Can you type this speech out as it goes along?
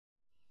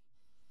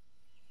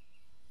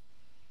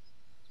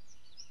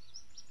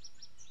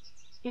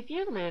If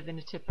you live in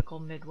a typical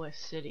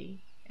Midwest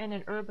city and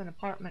an urban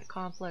apartment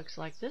complex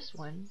like this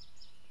one,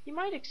 you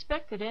might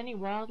expect that any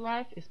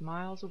wildlife is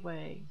miles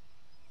away.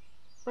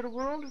 But a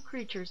world of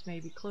creatures may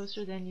be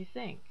closer than you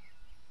think,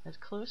 as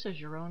close as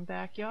your own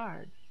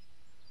backyard.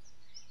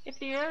 If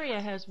the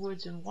area has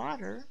woods and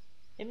water,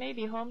 it may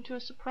be home to a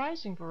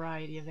surprising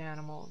variety of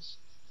animals,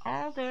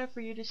 all there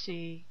for you to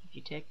see if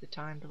you take the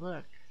time to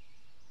look.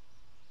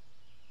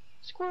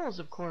 Squirrels,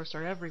 of course,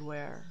 are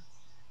everywhere,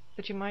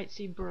 but you might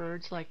see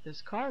birds like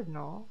this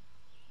cardinal,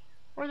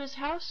 or this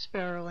house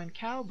sparrow and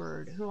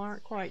cowbird who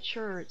aren't quite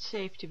sure it's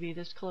safe to be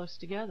this close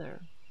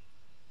together.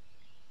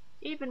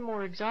 Even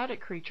more exotic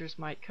creatures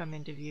might come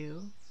into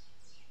view,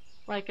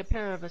 like a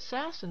pair of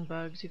assassin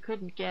bugs who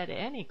couldn't get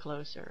any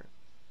closer.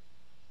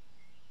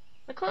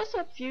 The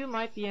close-up view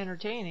might be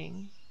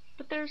entertaining,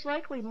 but there's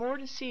likely more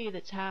to see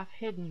that's half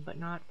hidden but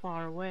not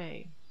far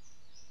away.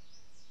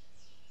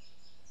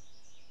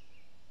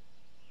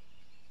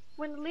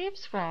 When the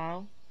leaves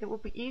fall, it will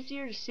be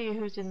easier to see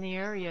who's in the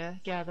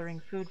area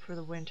gathering food for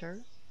the winter,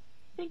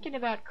 thinking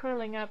about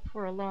curling up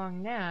for a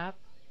long nap,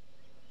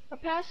 or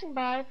passing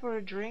by for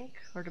a drink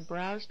or to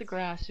browse the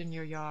grass in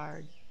your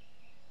yard.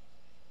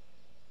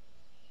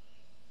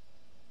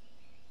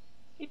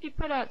 If you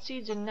put out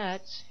seeds and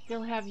nuts,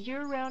 you'll have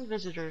year-round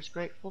visitors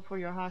grateful for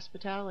your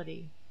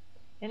hospitality,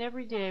 and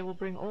every day will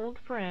bring old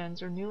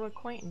friends or new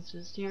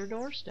acquaintances to your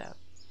doorstep.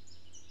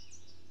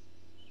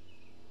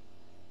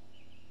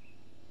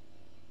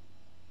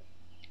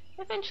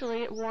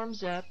 Eventually it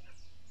warms up,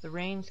 the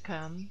rains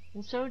come,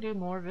 and so do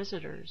more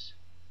visitors.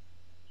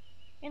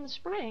 In the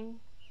spring,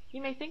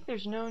 you may think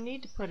there's no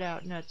need to put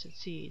out nuts and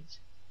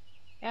seeds.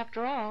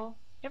 After all,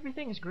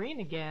 everything is green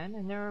again,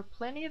 and there are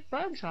plenty of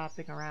bugs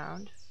hopping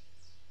around.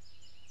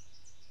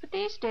 But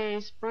these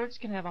days, birds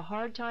can have a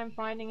hard time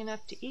finding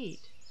enough to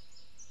eat.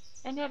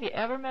 And have you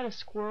ever met a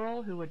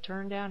squirrel who would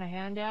turn down a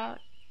handout?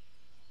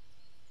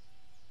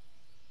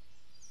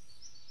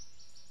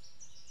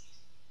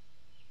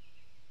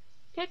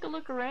 Take a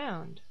look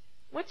around.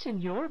 What's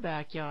in your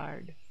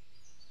backyard?